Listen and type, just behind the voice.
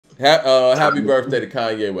Happy birthday to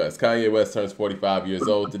Kanye West. Kanye West turns 45 years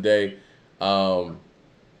old today. And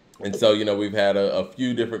so, we've had a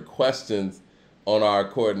few different questions on our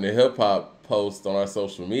According to Hip Hop post on our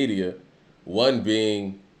social media. One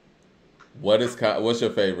being, what's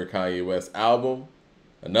your favorite Kanye West album?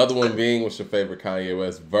 Another one being, what's your favorite Kanye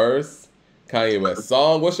West verse? Kanye West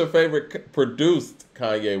song? What's your favorite produced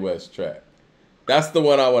Kanye West track? That's the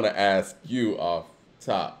one I want to ask you off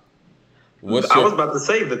top. I was about to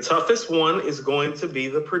say the toughest one is going to be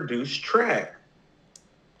the produced track.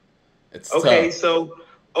 It's okay.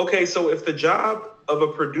 Tough. So if the job of a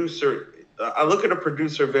producer, I look at a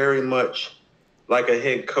producer very much like a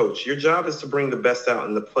head coach. Your job is to bring the best out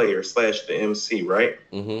in the player / the MC, right?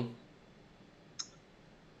 Mm-hmm.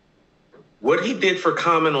 What he did for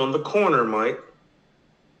Common on the corner, Mike.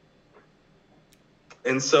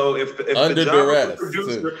 And so if the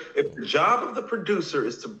job of the producer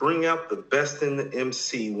is to bring out the best in the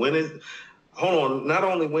MC,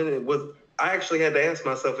 I actually had to ask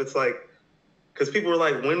myself, it's like, because people were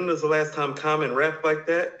like, when was the last time Common rapped like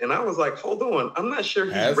that? And I was like, hold on, I'm not sure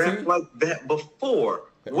he's rapped like that before.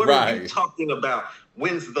 What are you talking about?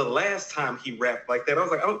 When's the last time he rapped like that? I was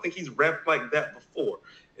like, I don't think he's rapped like that before.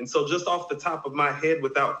 And so just off the top of my head,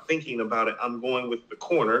 without thinking about it, I'm going with the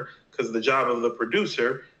corner, because the job of the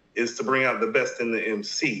producer is to bring out the best in the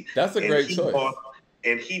MC. That's a great choice.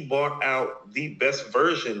 He brought out the best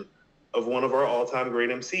version of one of our all-time great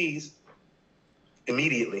MCs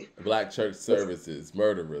immediately. Black church services,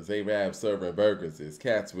 murderers, Arab serving burgers, is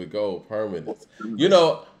cats with gold permanents.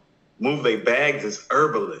 Move they bags as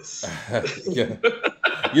herbalists. Yeah.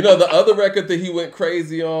 The other record that he went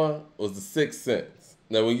crazy on was The Sixth Sense.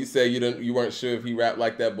 Now, when you say you weren't sure if he rapped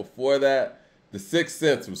like that before that, The Sixth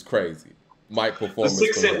Sense was crazy. Mike performance. The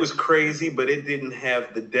Sixth Sense was crazy, but it didn't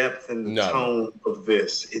have the depth and the tone of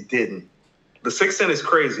this. It didn't. The Sixth Sense is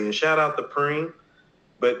crazy, and shout out to Preem,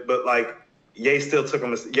 but like Ye still took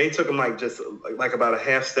him. Ye took him like about a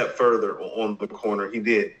half step further on the corner. He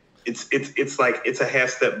did. It's like it's a half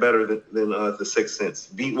step better than the Sixth Sense,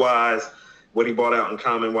 beat wise, what he brought out in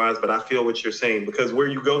Common wise. But I feel what you're saying, because where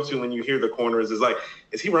you go to when you hear the corners is like,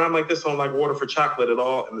 is he rhyme like this on like Water for Chocolate at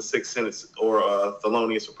all? And the Sixth Sense or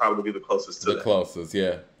Thelonious would probably be the closest to that. The closest,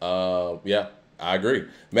 yeah. Yeah, I agree.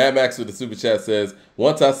 Mad Max with the super chat says,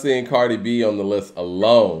 once I seen Cardi B on the list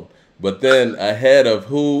alone, but then ahead of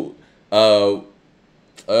who she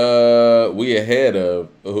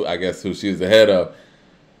was ahead of,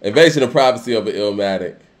 Invasion of Privacy over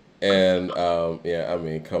Illmatic. And,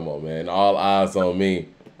 come on, man. All eyes on me.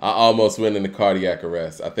 I almost went into cardiac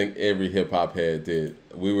arrest. I think every hip-hop head did.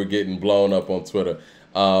 We were getting blown up on Twitter.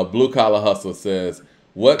 Blue Collar Hustle says,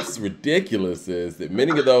 what's ridiculous is that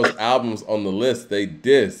many of those albums on the list, they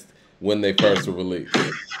dissed when they first were released.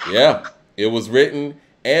 Yeah, it was written,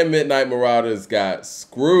 and Midnight Marauders got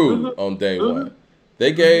screwed on day one.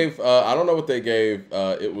 They gave, I don't know what they gave,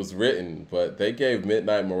 it was written, but they gave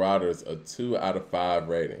Midnight Marauders a 2 out of 5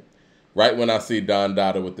 rating. Right when I see Don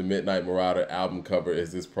Dada with the Midnight Marauder album cover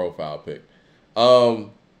is his profile pic.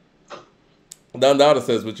 Don Dada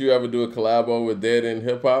says, would you ever do a collabo with Dead End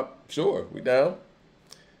Hip Hop? Sure, we down.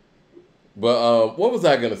 But what was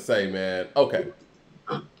I going to say, man? Okay.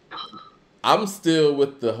 I'm still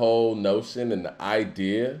with the whole notion and the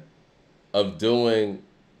idea of doing,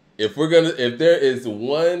 if there is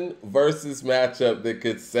one versus matchup that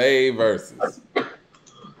could save versus,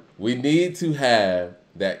 we need to have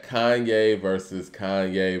that Kanye versus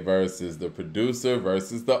the producer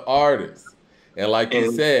versus the artist. And like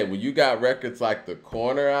you said, when you got records like The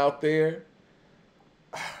Corner out there,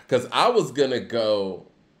 because I was going to go,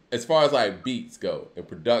 as far as like beats go and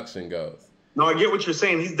production goes. No, I get what you're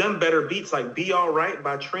saying. He's done better beats. Like Be Alright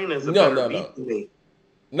by Trina is a better beat than me.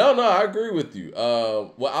 No, I agree with you.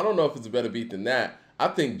 Well, I don't know if it's a better beat than that. I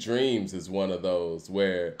think Dreams is one of those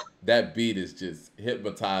where that beat is just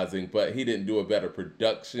hypnotizing, but he didn't do a better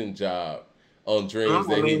production job on Dreams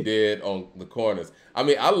than he did on The Corners. I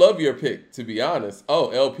mean, I love your pick, to be honest. Oh,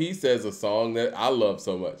 LP says a song that I love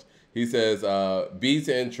so much. He says, Beats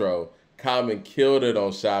intro, Common killed it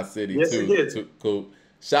on Shot City too. Coop.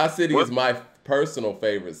 Shot City is my personal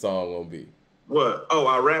favorite song on B. What? Oh,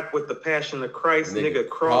 I rap with the passion of Christ. Nigga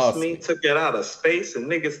crossed me, took it out of space, and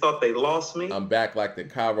niggas thought they lost me. I'm back like the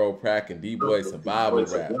chiroprac and D-Boy survival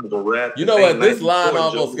rap. You know what? This line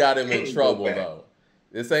almost got him in trouble, though.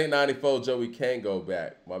 This ain't 94 Joey can't go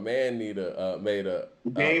back. My man need a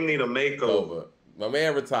game need a makeover. My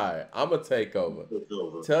man retired. I'm a takeover.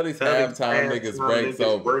 Tell these halftime niggas breaks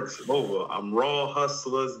over. I'm raw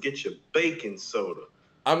hustlers. Get your baking soda.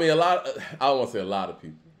 I mean, I don't want to say a lot of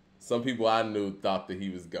people. some people I knew thought that he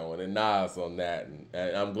was going, and Nas on that,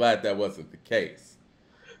 and I'm glad that wasn't the case.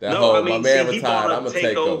 That No, I my mean, man see, he retired, bought I'm a gonna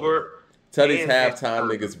take over. takeover Tell these and halftime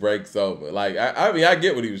halftime. niggas breaks over. Like I mean, I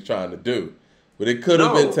get what he was trying to do, but it could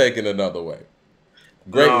have been No, taken another way.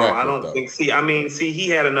 Great no, I record don't though. think. See, I mean, see, he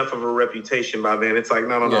had enough of a reputation by then. It's like,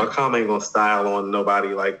 no, Yeah. Common ain't gonna style on nobody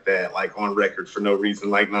like that, like on record for no reason.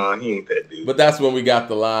 Like, nah, he ain't that dude. But that's when we got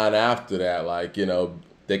the line after that, like, you know,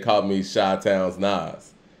 they called me Chi-Town's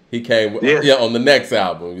Nas. He came on the next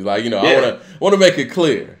album. He's like, you know, I wanna make it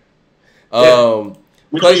clear.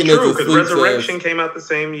 Which Clayton is true, is because asleep Resurrection says, came out the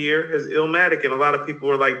same year as Illmatic, and a lot of people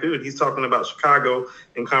were like, dude, he's talking about Chicago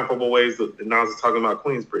in comparable ways that Nas is talking about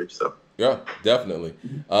Queensbridge. So yeah, definitely.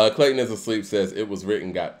 Clayton is asleep says it was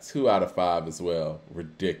written, got 2 out of 5 as well.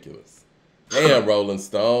 Ridiculous. Damn, Rolling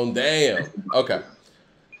Stone. Damn. Okay.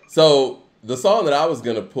 So the song that I was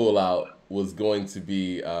gonna pull out was going to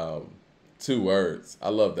be 2 Words. I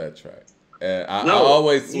love that track. And I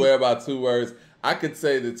always swear by 2 Words. I could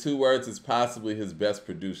say that 2 Words is possibly his best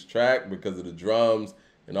produced track because of the drums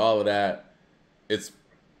and all of that. It's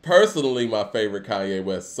personally my favorite Kanye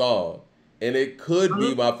West song. And it could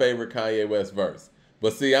be my favorite Kanye West verse.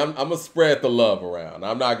 But see, I'm gonna spread the love around.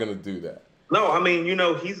 I'm not gonna do that. no, I mean, you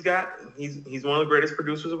know, he's one of the greatest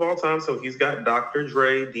producers of all time. So he's got Dr.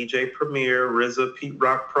 Dre, DJ Premier, RZA, Pete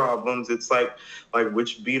Rock Problems. It's like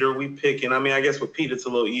which beat are we picking? I mean, I guess with Pete it's a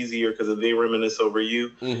little easier because They Reminisce Over You.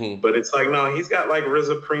 Mm-hmm. But it's like, no, he's got like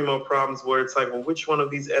RZA Primo Problems where it's like, well, which one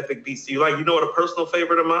of these epic beats do you like? You know what a personal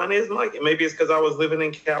favorite of mine is? Like, maybe it's because I was living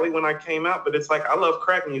in Cali when I came out, but it's like I love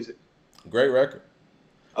crack music. Great record.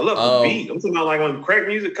 I love the beat. I'm talking about like when crack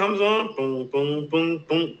music comes on, boom, boom, boom,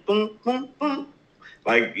 boom, boom, boom, boom.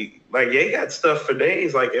 Like yeah, got stuff for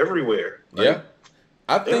days, like everywhere. Like, yeah.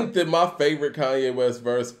 I think that my favorite Kanye West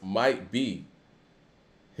verse might be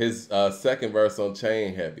his second verse on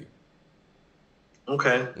Chain Heavy.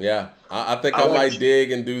 Okay. Yeah. I think I might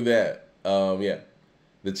dig and do that. Yeah.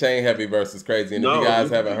 The Chain Heavy verse is crazy. And if you guys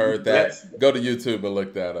haven't heard that, go to YouTube and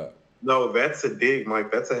look that up. No, that's a dig,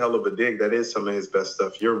 Mike. That's a hell of a dig. That is some of his best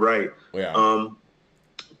stuff. You're right. Yeah.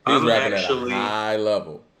 He's rapping at a high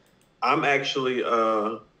level. I'm actually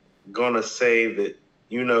gonna say that,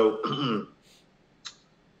 you know,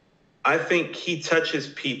 I think he touches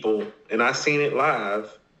people, and I seen it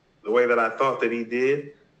live the way that I thought that he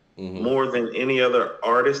did, more than any other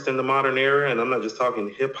artist in the modern era. And I'm not just talking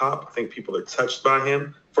hip hop. I think people are touched by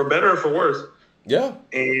him, for better or for worse. Yeah.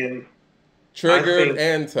 And triggered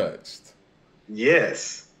and touched.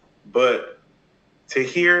 Yes. But to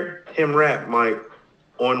hear him rap, Mike,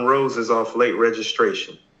 on Roses off Late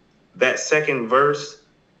Registration, that second verse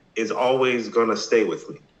is always going to stay with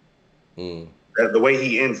me. The way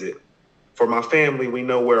he ends it. For my family, we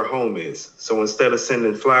know where home is. So instead of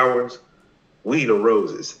sending flowers, we the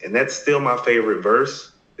roses. And that's still my favorite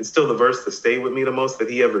verse. It's still the verse that stayed with me the most that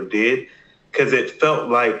he ever did, because it felt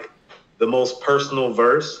like the most personal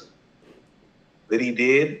verse that he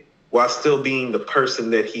did while still being the person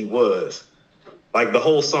that he was. Like the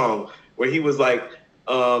whole song where he was like,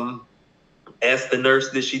 asked the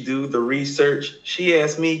nurse, did she do the research? She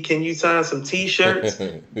asked me, can you sign some T-shirts?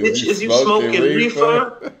 Bitch, is you smoking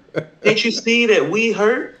reefer? Can't you see that we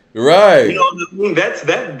hurt? Right. You know what I mean?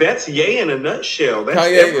 That's Ye in a nutshell. That's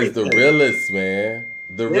Kanye everything. is the realest, man.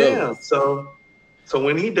 The realest. So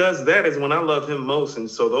when he does that is when I love him most.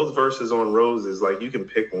 And so those verses on Roses, like, you can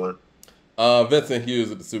pick one. Vincent Hughes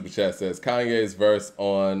with the super chat says Kanye's verse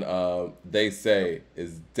on They Say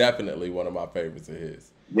is definitely one of my favorites of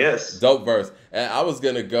his. Yes. Dope verse. And I was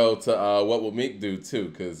going to go to What Will Meek Do, too,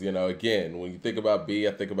 because, you know, again, when you think about B,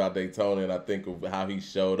 I think about Daytona, and I think of how he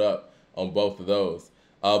showed up on both of those.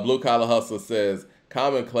 Blue Collar Hustler says,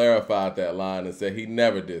 Common clarified that line and said he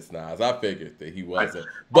never dissed Nas. I figured that he wasn't.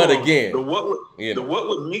 But again, the What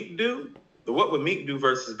Would Meek Do? The What Would Meek Do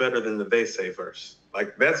verse is better than the They Say verse.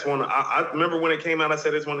 Like, that's one. I remember when it came out, I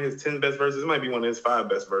said it's one of his 10 best verses. It might be one of his 5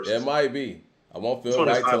 best verses. It might be. I won't feel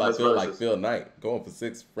right till I feel like Phil Knight. Going for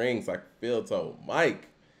 6 rings like Phil told Mike.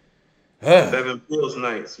 7 feels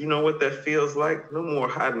nice. You know what that feels like? No more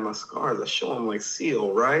hiding my scars. I show them like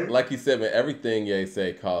Seal, right? Like he said, man, everything Ye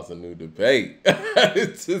say caused a new debate.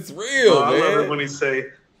 It's real, man. I love it when he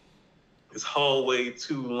say, "This hallway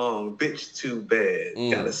too long, bitch too bad.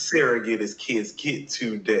 Got a surrogate his kids get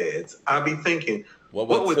 2 dads." I be thinking, what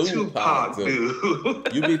would Tupac do?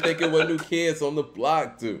 You be thinking what new kids on the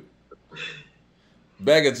block do.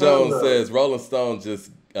 Bagger Jones says Rolling Stone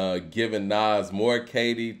just giving Nas more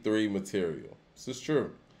KD3 material. This is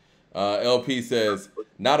true. LP says,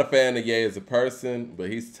 not a fan of Ye as a person, but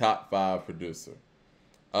he's top 5 producer.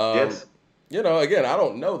 Yes. you know, again, I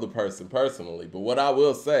don't know the person personally, but what I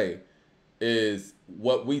will say is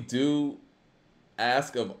what we do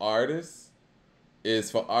ask of artists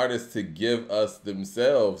is for artists to give us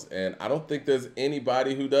themselves, and I don't think there's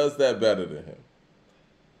anybody who does that better than him.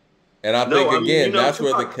 And I think again, that's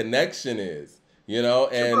where the connection is, you know.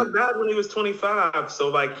 And Tupac died when he was 25, so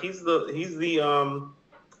like he's the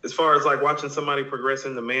as far as like watching somebody progress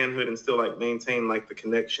into manhood and still like maintain like the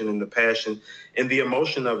connection and the passion and the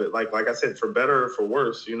emotion of it. Like I said, for better or for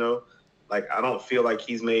worse, you know, like I don't feel like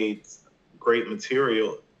he's made great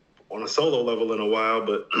material on a solo level in a while,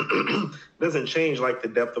 but doesn't change like the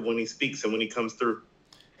depth of when he speaks and when he comes through.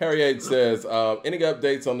 Harry H says, any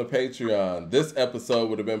updates on the Patreon? This episode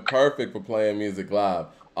would have been perfect for playing music live.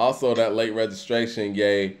 Also, that late registration,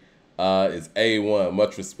 yay, is A1.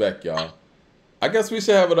 Much respect, y'all. I guess we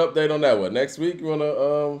should have an update on that one. Next week, you want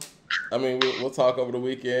to, we'll talk over the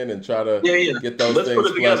weekend and try to get those things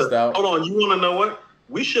fleshed out. Hold on, you want to know what?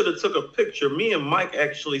 We should have took a picture. Me and Mike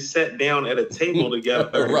actually sat down at a table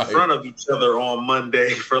together in front of each other on Monday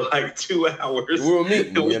for like 2 hours. We were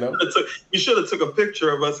meeting, you know. We should have took a picture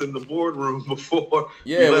of us in the boardroom before.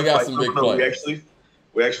 Yeah, we got some big plans.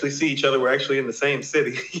 We actually see each other. We're actually in the same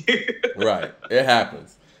city. Right. It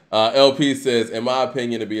happens. LP says, in my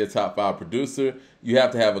opinion, to be a top 5 producer, you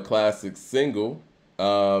have to have a classic single,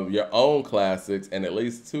 your own classics, and at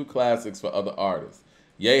least 2 classics for other artists.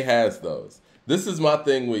 Ye has those. This is my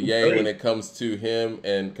thing with Ye when it comes to him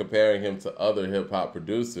and comparing him to other hip-hop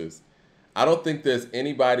producers. I don't think there's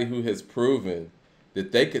anybody who has proven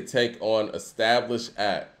that they could take on established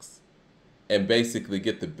acts and basically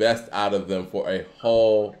get the best out of them for a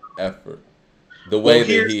whole effort the way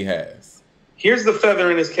that he has. Here's the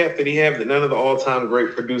feather in his cap that he has that none of the all-time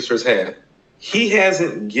great producers have. He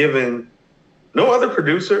hasn't given, no other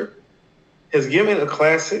producer has given a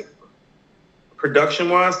classic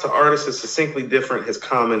production-wise to artists as succinctly different as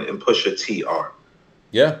Common and Pusha T are.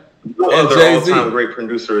 Yeah. No other all-time great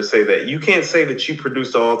producers say that. You can't say that you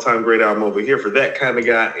produced an all-time great album over here for that kind of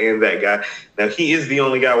guy and that guy. Now, he is the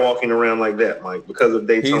only guy walking around like that, Mike, because of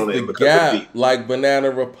Daytona. He's the guy like Banana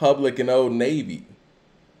Republic and Old Navy.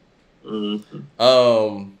 Mm-hmm.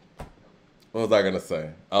 What was I going to say?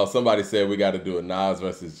 Oh, somebody said we got to do a Nas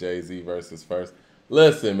versus Jay-Z versus first.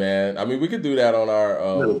 Listen, man. I mean, we could do that on our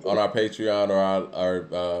Patreon or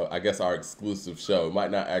our I guess our exclusive show. It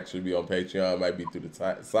might not actually be on Patreon. It might be through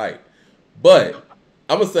the site. But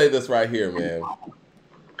I'm gonna say this right here, man.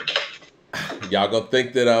 Y'all gonna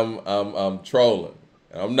think that I'm trolling,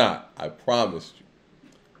 and I'm not. I promised you.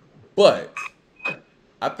 But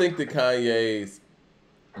I think that Kanye's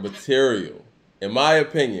material, in my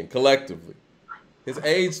opinion, collectively, his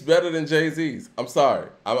aged better than Jay-Z's. I'm sorry.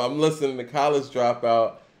 I'm listening to College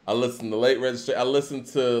Dropout. I listen to Late Registration. I listen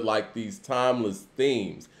to like these timeless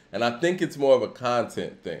themes. And I think it's more of a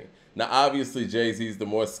content thing. Now, obviously, Jay-Z's the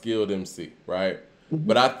more skilled MC, right? Mm-hmm.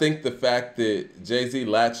 But I think the fact that Jay-Z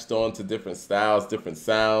latched on to different styles, different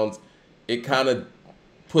sounds, it kind of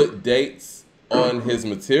put dates on his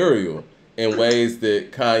material in ways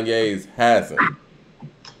that Kanye's hasn't.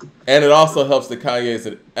 And it also helps that Kanye is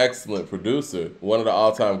an excellent producer, one of the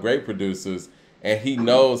all-time great producers, and he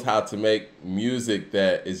knows how to make music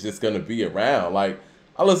that is just going to be around. Like,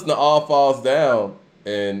 I listen to All Falls Down,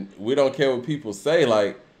 and we don't care what people say.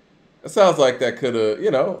 Like, it sounds like that could have,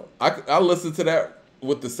 you know, I listen to that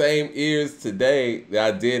with the same ears today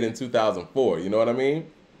that I did in 2004. You know what I mean?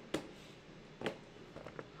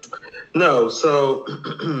 No, so,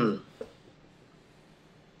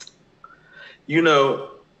 you know,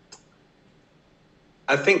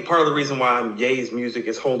 I think part of the reason why Ye's music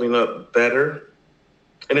is holding up better,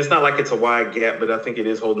 and it's not like it's a wide gap, but I think it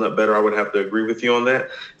is holding up better. I would have to agree with you on that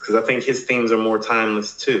because I think his themes are more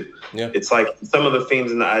timeless too. Yeah. It's like some of the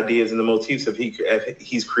themes and the ideas and the motifs that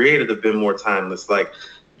he's created have been more timeless, like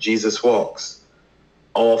Jesus Walks,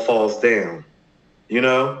 All Falls Down. You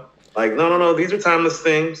know, like no, these are timeless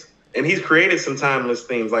things, and he's created some timeless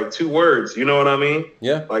themes, like 2 words. You know what I mean?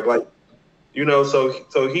 Yeah. Like. You know, so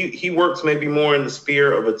he works maybe more in the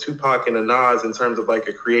sphere of a Tupac and a Nas in terms of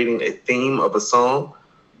like creating a theme of a song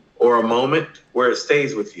or a moment where it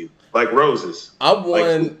stays with you, like Roses. I'm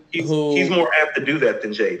one he's more apt to do that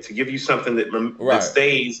than Jay, to give you something that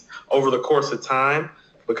stays over the course of time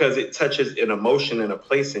because it touches an emotion and a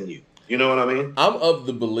place in you. You know what I mean? I'm of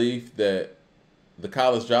the belief that the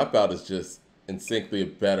College Dropout is just instinctively a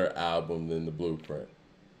better album than the Blueprint.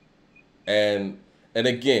 And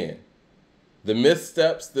again, the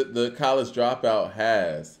missteps that the College Dropout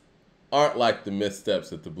has aren't like the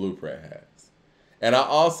missteps that the Blueprint has. And I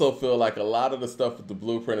also feel like a lot of the stuff with the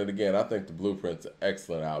Blueprint, and again, I think the Blueprint's an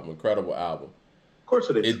excellent album, incredible album. course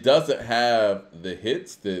it is. It doesn't have the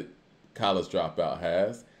hits that College Dropout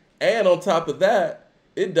has. And on top of that,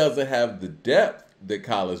 it doesn't have the depth that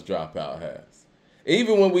College Dropout has.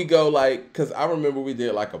 Even when we go like, because I remember we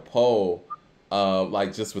did like a poll,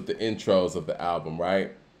 like just with the intros of the album,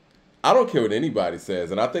 right? I don't care what anybody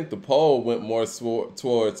says, and I think the poll went more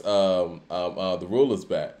towards The Ruler's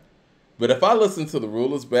Back. But if I listen to The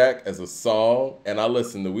Ruler's Back as a song, and I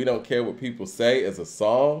listen to We Don't Care What People Say as a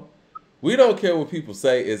song, We Don't Care What People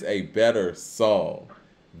Say is a better song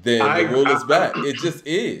than The Ruler's Back. It just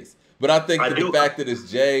is. But I think that the fact that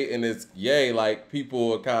it's Jay and it's Ye, like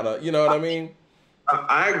people are kind of, you know what I mean?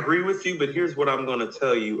 I agree with you, but here's what I'm going to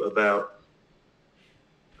tell you about.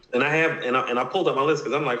 And I pulled up my list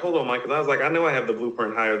because I'm like, hold on, Mike, because I was like, I know I have the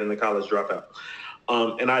Blueprint higher than the College Dropout.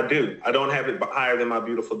 And I do. I don't have it higher than My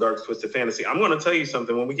Beautiful Dark Twisted Fantasy. I'm going to tell you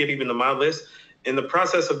something. When we get even to my list, in the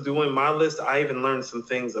process of doing my list, I even learned some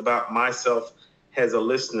things about myself as a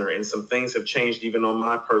listener, and some things have changed even on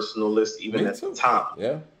my personal list, even at the top,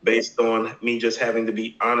 based on me just having to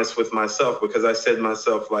be honest with myself, because I said to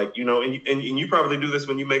myself, like, you know, and you probably do this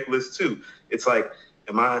when you make lists too. It's like,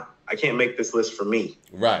 I can't make this list for me.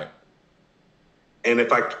 Right. And in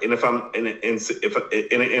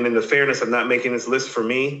the fairness of not making this list for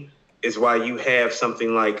me is why you have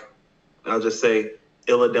something like, I'll just say,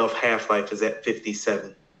 Philadelphia Half-Life is at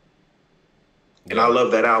 57. And I love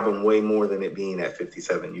that album way more than it being at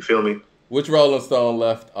 57. You feel me? Which Rolling Stone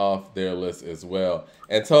left off their list as well.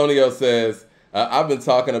 Antonio says, I've been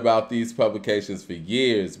talking about these publications for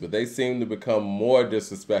years, but they seem to become more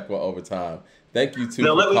disrespectful over time. Thank you, too,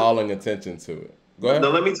 for calling attention to it. Go ahead. Now,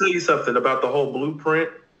 let me tell you something about the whole Blueprint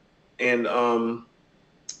and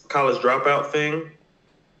College Dropout thing.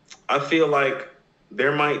 I feel like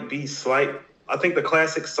there might be I think the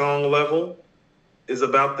classic song level is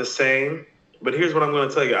about the same. But here's what I'm going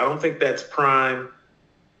to tell you. I don't think that's prime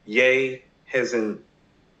Ye as in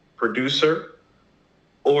producer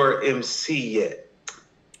or MC yet.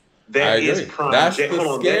 That is prime that's J. Hold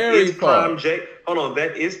on, that is prime J. Hold on,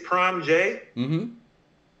 that is prime J. Mm-hmm.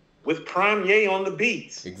 With prime Ye on the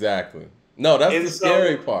beats. Exactly. No, that's the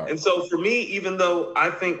scary part. And so for me, even though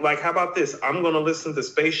I think, like, how about this? I'm going to listen to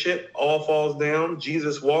Spaceship, All Falls Down,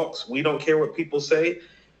 Jesus Walks, We Don't Care What People Say,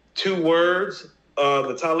 2 Words,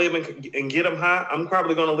 the Talib and Get 'Em High. I'm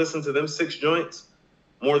probably going to listen to them 6 joints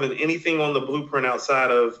more than anything on the Blueprint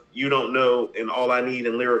outside of You Don't Know and All I Need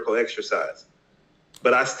and Lyrical Exercise.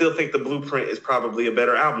 But I still think the Blueprint is probably a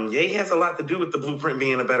better album. Ye has a lot to do with the Blueprint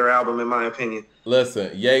being a better album, in my opinion.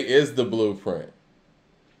 Listen, Ye is the Blueprint.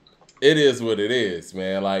 It is what it is,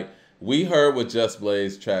 man. Like, we heard what Just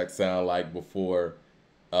Blaze tracks sound like before,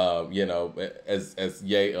 you know, as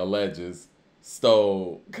Ye alleges,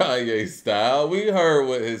 stole Kanye's style. We heard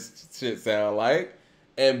what his shit sound like.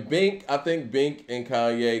 And I think Bink and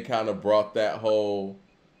Kanye kind of brought that whole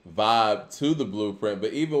vibe to the Blueprint.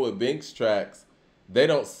 But even with Bink's tracks, they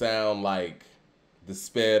don't sound like the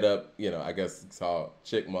sped up, you know, I guess it's called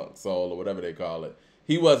Chickmunk Soul or whatever they call it.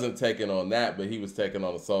 He wasn't taking on that, but he was taking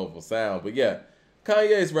on a soulful sound. But yeah,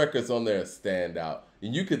 Kanye's records on there stand out.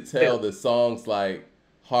 And you could tell that songs like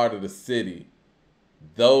Heart of the City,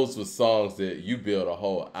 those were songs that you build a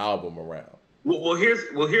whole album around. Well,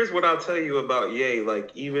 here's what I'll tell you about Ye.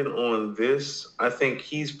 Like, even on this, I think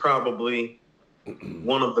he's probably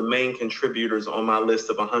one of the main contributors on my list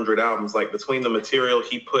of 100 albums. Like, between the material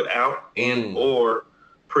he put out and or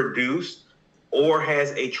produced, or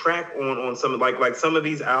has a track on some, like some of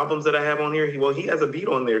these albums that I have on here. He has a beat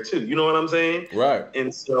on there too. You know what I'm saying? Right.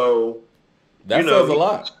 And so that says a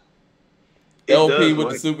lot. LP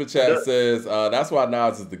with the super chat says, that's why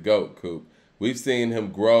Nas is the GOAT, Coop. We've seen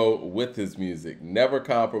him grow with his music, never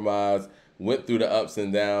compromised, went through the ups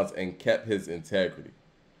and downs, and kept his integrity.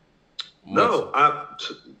 No, I'm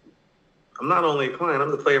not only a client,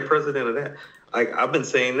 I'm the player president of that. I've been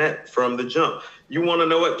saying that from the jump. You want to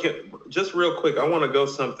know what? Just real quick, I want to go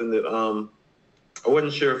something that I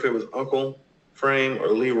wasn't sure if it was Uncle Frame or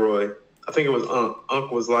Leroy. I think it was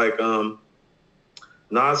Uncle was like,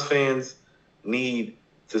 Nas fans need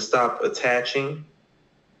to stop attaching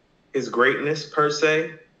his greatness per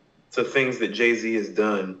se to things that Jay-Z has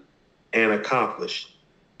done and accomplished.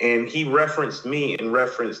 And he referenced me and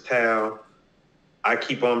referenced how I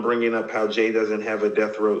keep on bringing up how Jay doesn't have a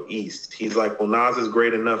Death Row East. He's like, well, Nas is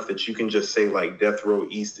great enough that you can just say like Death Row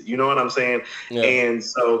East. You know what I'm saying? Yeah. And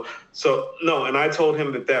so no, and I told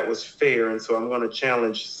him that was fair. And so I'm going to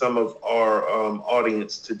challenge some of our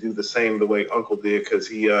audience to do the same the way Uncle did, because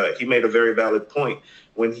he made a very valid point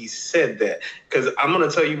when he said that. Because I'm going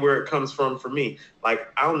to tell you where it comes from for me. Like,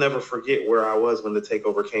 I'll never forget where I was when The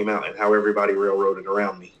Takeover came out and how everybody railroaded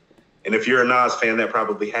around me. And if you're a Nas fan, that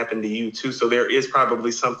probably happened to you too. So there is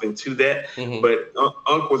probably something to that. Mm-hmm. But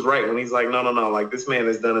Unc was right when he's like, no. Like, this man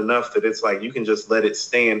has done enough that it's like you can just let it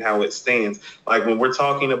stand how it stands. Like, when we're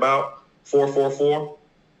talking about 444,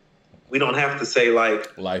 we don't have to say,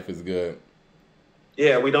 like, life is good.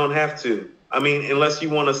 Yeah, we don't have to. I mean, unless you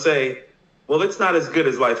want to say, well, it's not as good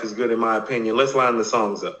as Life is Good, in my opinion. Let's line the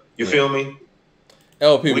songs up. You feel me?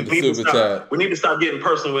 LP with the super chat. We need to stop getting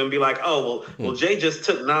personal and be like, oh, well, Jay just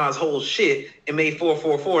took Nas' whole shit and made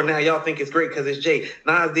 444. Now y'all think it's great because it's Jay.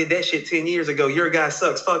 Nas did that shit 10 years ago. Your guy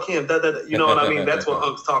sucks. Fuck him. You know what I mean? That's what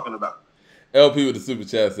Unc's talking about. LP with the super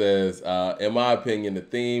chat says, in my opinion, the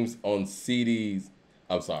themes on CDs,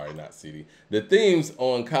 I'm sorry, not CD. The themes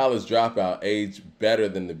on College Dropout age better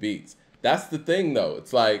than the beats. That's the thing, though.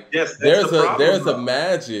 It's like, yes, there's a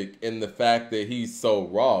magic in the fact that he's so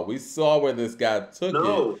raw. We saw where this guy took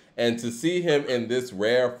it, and to see him in this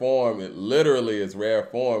rare form, it literally is rare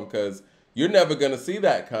form, because you're never gonna see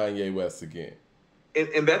that Kanye West again.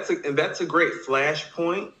 And that's a great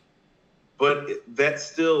flashpoint, but that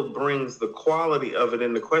still brings the quality of it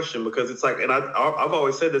into question, because it's like, and I've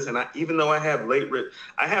always said this, and even though I have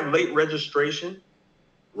late registration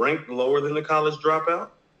ranked lower than the College Dropout.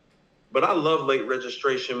 But I love Late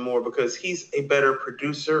Registration more because he's a better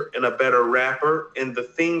producer and a better rapper, and the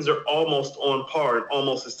things are almost on par and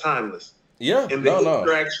almost as timeless. Yeah, and the hits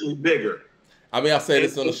are actually bigger. I mean, I say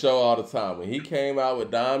this on the show all the time. When he came out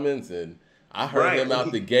with Diamonds, and I heard him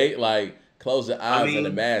out the gate, like, close your eyes and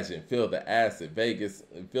imagine, feel the acid, Vegas,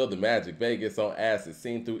 feel the magic, Vegas on acid,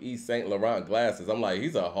 seen through East St. Laurent glasses. I'm like,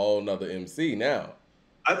 he's a whole nother MC now.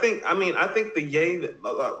 I think the Ye,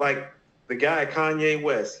 like, the guy Kanye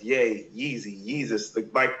West, Ye, Yeezus,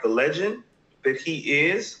 the legend that he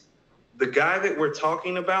is, the guy that we're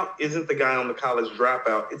talking about isn't the guy on the College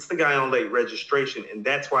Dropout. It's the guy on Late Registration, and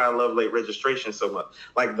that's why I love Late Registration so much.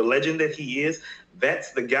 Like, the legend that he is,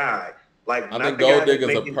 that's the guy. Like, I think Gold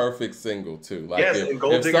Digger's a perfect single too. Like, yes, and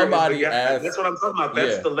Gold Digger somebody asked, that's what I'm talking about.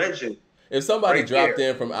 That's the legend. If somebody dropped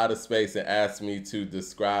in from outer space and asked me to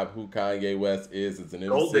describe who Kanye West is as an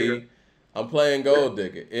MC, I'm playing Gold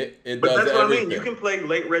Digger. It does everything. But that's what I mean. You can play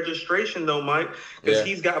Late Registration though, Mike, because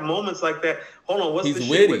he's got moments like that. Hold on, what's the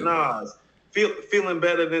shit with Nas? Feeling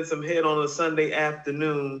better than some head on a Sunday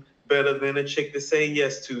afternoon, better than a chick to say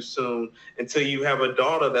yes too soon. Until you have a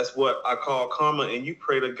daughter, that's what I call karma, and you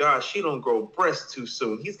pray to God she don't grow breasts too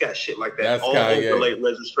soon. He's got shit like that. That's all Kanye. Over Late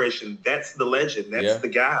Registration. That's the legend. That's the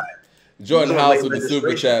guy. Jordan House with the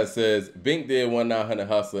super chat says, Bink did 1900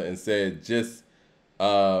 Hustler and said just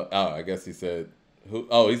I guess he said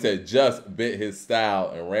he said just bit his style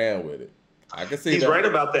and ran with it. I can see he's right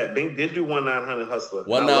about that. Bink did do 1900 Hustler.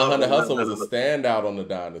 1900 Hustler was a standout on the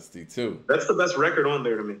Dynasty too. That's the best record on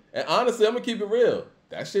there to me. And honestly, I'm gonna keep it real.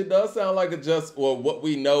 That shit does sound like what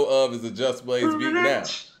we know of as a Just Blaze beat now.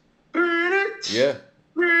 Yeah.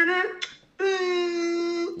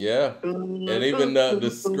 Yeah. And even the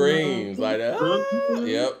screams, like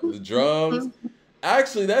the drums.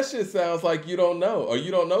 Actually, that shit sounds like You Don't Know, or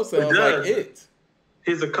You Don't Know sounds like It.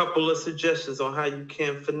 Here's a couple of suggestions on how you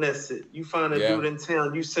can finesse it. You find a dude in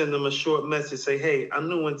town, you send them a short message, say, hey, I'm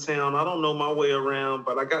new in town, I don't know my way around,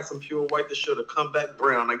 but I got some pure white that should have come back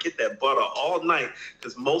brown. I get that butter all night,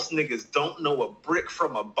 because most niggas don't know a brick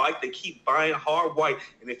from a bike. They keep buying hard white,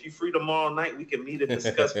 and if you free tomorrow night, we can meet and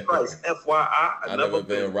discuss price. FYI, I've never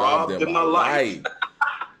been robbed in my life.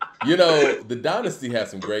 You know, the Dynasty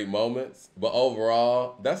has some great moments, but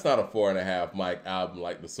overall, that's not a 4.5 mic album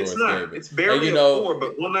like the Source gave it. It's barely a 4,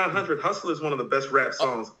 but 1900 Hustler is one of the best rap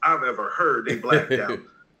songs I've ever heard. They blacked out.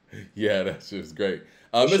 Yeah, that shit's great.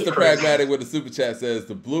 Mr. Pragmatic with the super chat says,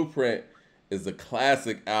 The Blueprint is a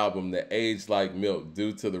classic album that aged like milk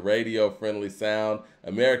due to the radio-friendly sound.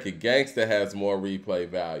 American Gangsta has more replay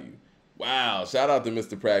value. Wow, shout out to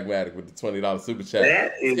Mr. Pragmatic with the $20 super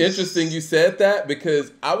chat. It's interesting you said that,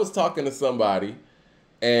 because I was talking to somebody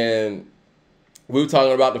and we were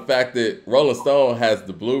talking about the fact that Rolling Stone has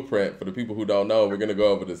the Blueprint. For the people who don't know, we're going to go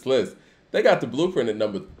over this list. They got the Blueprint at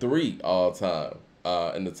number 3 all time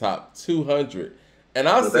in the top 200. And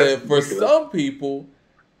I said, for some people,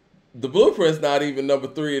 the Blueprint's not even number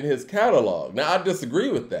 3 in his catalog. Now, I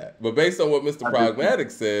disagree with that. But based on what Mr.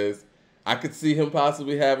 Pragmatic says, I could see him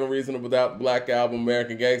possibly having Reasonable Doubt, Black Album,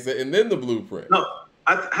 American Gangsta, and then the Blueprint. No,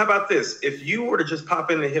 how about this? If you were to just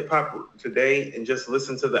pop into hip-hop today and just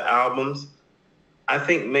listen to the albums, I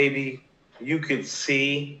think maybe you could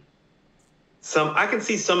see I can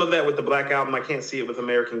see some of that with the Black Album. I can't see it with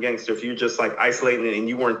American Gangster if you're just like isolating it and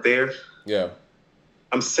you weren't there. Yeah.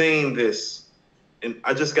 I'm saying this, and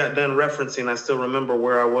I just got done referencing, I still remember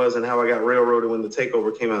where I was and how I got railroaded when the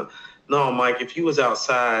takeover came out. No, Mike, if you was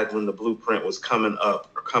outside when the blueprint was coming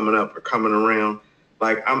up or coming around,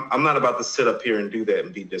 like I'm not about to sit up here and do that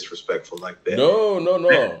and be disrespectful like that. No. No,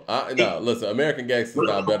 listen, American Gangster's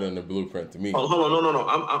not better than the blueprint to me. Hold on, no.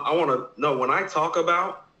 I want to know when I talk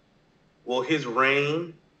about, well, his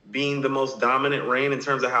reign being the most dominant reign in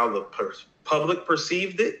terms of how the public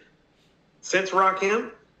perceived it since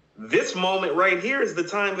Rakim, this moment right here is the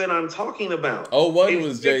time that I'm talking about. Oh, one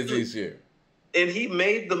was Jay-Z's year. And he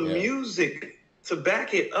made the music to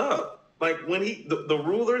back it up. Like when the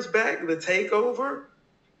Ruler's back, the Takeover,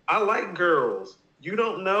 I Like Girls, You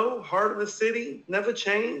Don't Know, Heart of the City, Never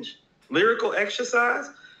Change, Lyrical Exercise.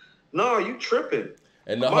 No, you tripping.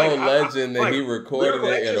 And the whole legend that he recorded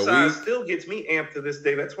it in a week still gets me amped to this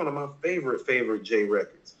day. That's one of my favorite Jay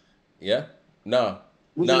records. Yeah. No.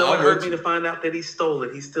 It hurt me to find out that he stole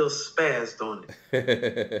it. He still spazzed on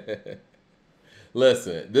it.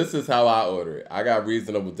 Listen, this is how I order it. I got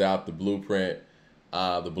Reasonable Doubt, the Blueprint,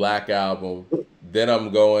 the Black Album. Then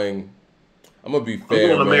I'm gonna be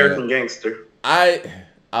fair. I'm going American Gangster. I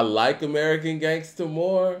like American Gangster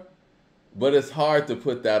more, but it's hard to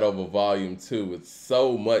put that over Volume 2. It's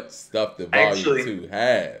so much stuff that Volume 2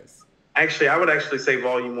 has. Actually, I would actually say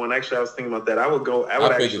Volume 1. Actually, I was thinking about that. I would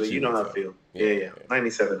actually, you know how I feel. Yeah.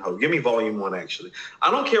 97 Ho. Give me Volume 1, actually.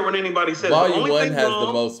 I don't care what anybody says. Volume 1 has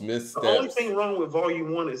the most missteps. The only thing wrong with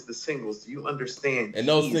Volume 1 is the singles. Do you understand? And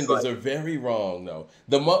those singles are very wrong, though.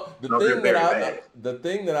 The thing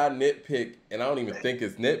that I nitpick, and I don't even think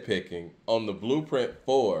it's nitpicking, on the Blueprint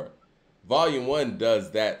 4, Volume 1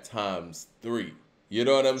 does that times 3. You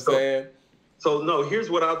know what I'm saying? So, no, here's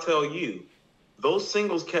what I'll tell you. Those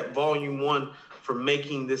singles kept Volume 1 from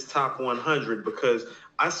making this top 100 because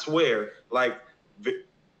I swear, like,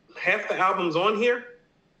 half the albums on here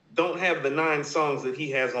don't have the 9 songs that he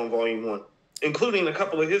has on Volume 1, including a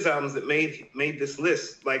couple of his albums that made this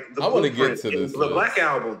list. Like the Blueprint, the Black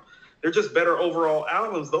Album. They're just better overall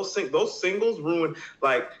albums. Those singles ruined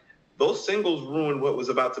what was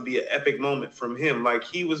about to be an epic moment from him. Like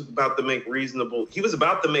he was about to make he was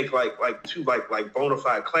about to make like two bona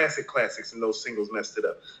fide classics, and those singles messed it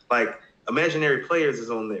up. Like Imaginary Players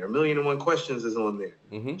is on there. 1,000,001 Questions is on there.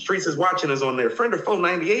 Mm-hmm. Streets is Watching is on there. Friend or Foe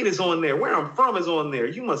 98 is on there. Where I'm From is on there.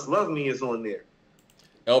 You Must Love Me is on there.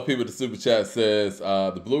 LP with the super chat says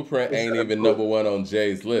the Blueprint ain't even number 1 on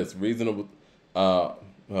Jay's list. Reasonable.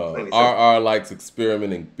 RR likes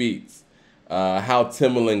experimenting beats. How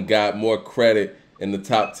Timbaland got more credit in the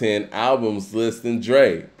top 10 albums list than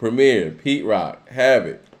Dre, Premier, Pete Rock,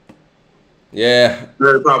 Havoc. Yeah.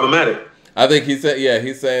 Very problematic. I think he's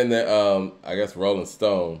saying that I guess Rolling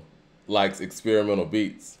Stone likes experimental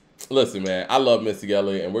beats. Listen, man, I love Missy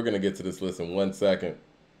Elliott, and we're going to get to this list in 1 second.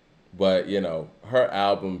 But, you know, her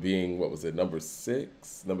album being, what was it, number 7?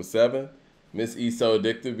 Miss E So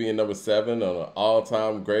Addictive being number 7 on an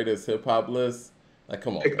all-time greatest hip-hop list. Like,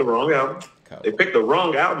 come on. Picked the wrong album. They picked the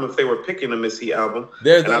wrong album if they were picking a Missy album.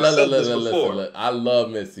 Listen, I love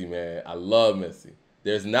Missy, man. I love Missy.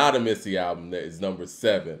 There's not a Missy album that is number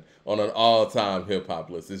 7 on an all-time hip-hop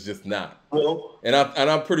list. It's just not. Well, and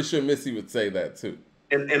I'm pretty sure Missy would say that, too.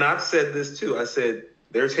 And I've said this, too. I said,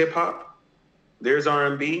 there's hip-hop, there's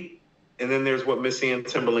R&B, and then there's what Missy and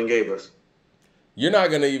Timbaland gave us. You're not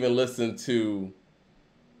going to even listen to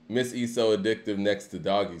Miss E So Addictive next to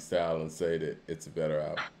Doggy Style and say that it's a better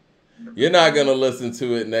album. You're not going to listen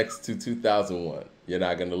to it next to 2001. You're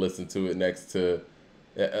not going to listen to it next to...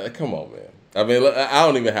 come on, man. I mean, I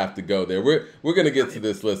don't even have to go there. We're going to get to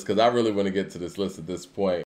this list because I really want to get to this list at this point.